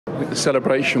The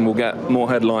celebration will get more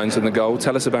headlines than the goal.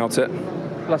 Tell us about it.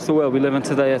 That's the world we live in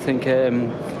today. I think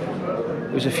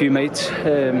it was a few mates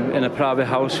in a private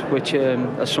house which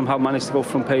has somehow managed to go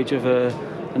front page of a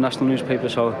national newspaper.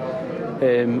 So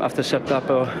after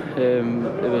September,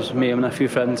 it was me and a few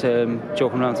friends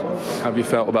joking around. How have you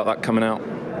felt about that coming out?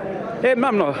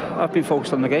 I've been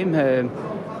focused on the game.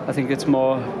 I think it's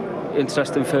more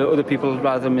interesting for other people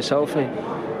rather than myself.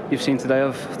 You've seen today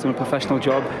I've done a professional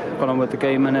job, gone on with the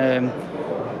game, and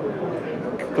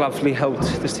gladly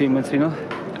helped this team win 3-0.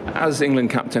 As England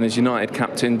captain, as United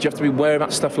captain, do you have to be wary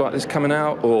about stuff like this coming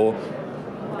out, or,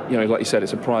 you know, like you said,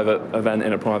 it's a private event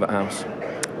in a private house?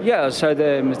 Yeah, as I said,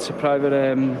 it's a private.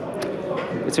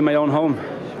 It's in my own home,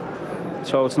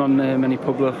 so it's not in any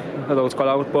public, although it's got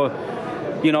out. But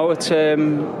you know, it's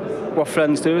what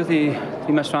friends do. They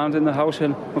mess around in the house,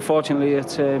 and unfortunately,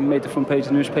 it's made the front page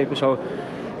of the newspaper. So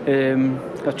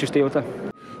let's just deal with that.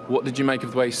 What did you make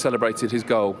of the way he celebrated his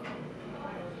goal?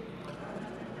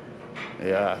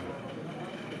 Yeah,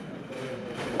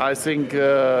 I think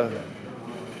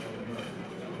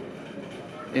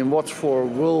in what for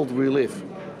world we live,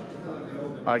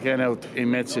 I cannot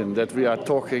imagine that we are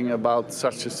talking about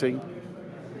such a thing.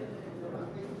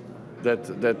 That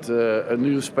a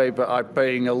newspaper are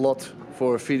paying a lot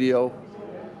for a video,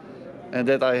 and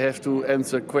that I have to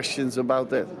answer questions about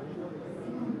that.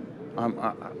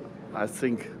 I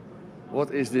think,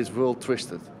 what is this world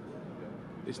twisted?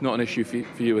 It's not an issue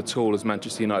for you at all as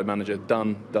Manchester United manager.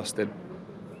 Done, dusted.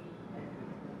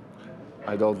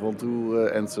 I don't want to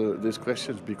answer these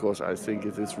questions because I think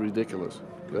it is ridiculous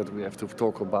that we have to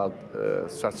talk about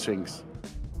such things.